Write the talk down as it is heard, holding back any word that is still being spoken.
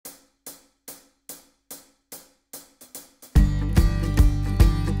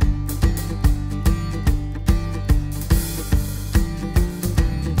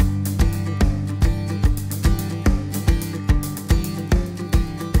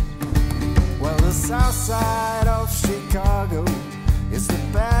the south side of Chicago. It's the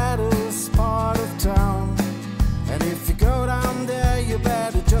baddest part of town. And if you go down there, you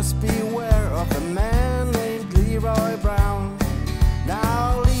better just beware of a man named Leroy Brown.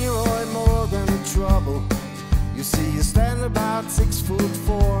 Now Leroy, more than trouble. You see, you stand about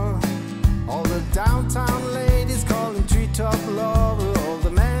 6'4". All the downtown ladies call him treetop lover. All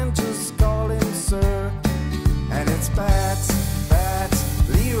the men just call him sir. And it's bad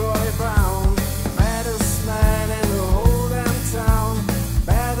Leroy Brown, baddest man in the whole damn town.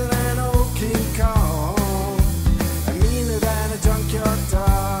 Better than old King Kong, and meaner than a junkyard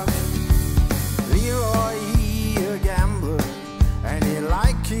dog. Leroy, he a gambler, and he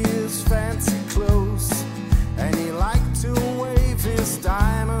like his fancy clothes, and he like to wave his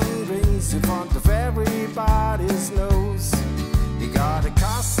diamond rings in front of everybody's nose. He got a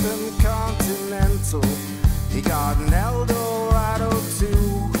custom Continental, he got an Eldorado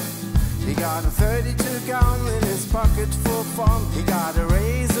too. He got a 32 gun in his pocket for fun. He got a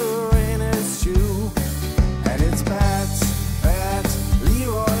razor in his shoe. And it's bad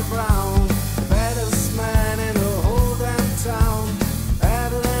Leroy Brown, the baddest man in the whole damn town.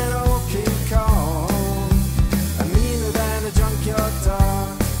 Better than old King Kong, and meaner than a junkyard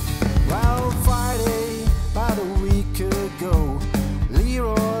dog. Well, Friday, about a week ago,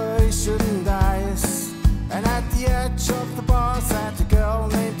 Leroy shouldn't dice. And at the edge of the bar sat a girl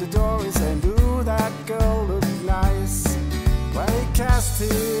named Doris, and ooh, that girl looked nice. Well, he cast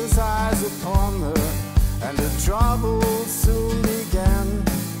his eyes upon her, and the trouble soon began.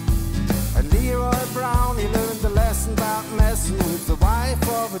 And Leroy Brown, he learned the lesson about messing with the wife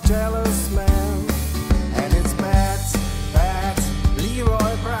of a jealous man. And it's bad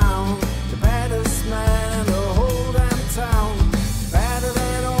Leroy Brown, the baddest man in the whole damn town. Better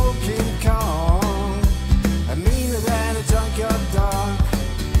than old King Kong, and meaner than a junkyard dog.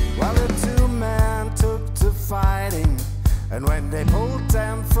 Well, the two men took to fighting, and when they pulled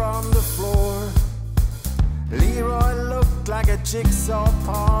them from the floor, Leroy looked like a jigsaw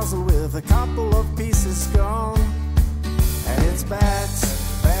puzzle with a couple of pieces gone. And it's bad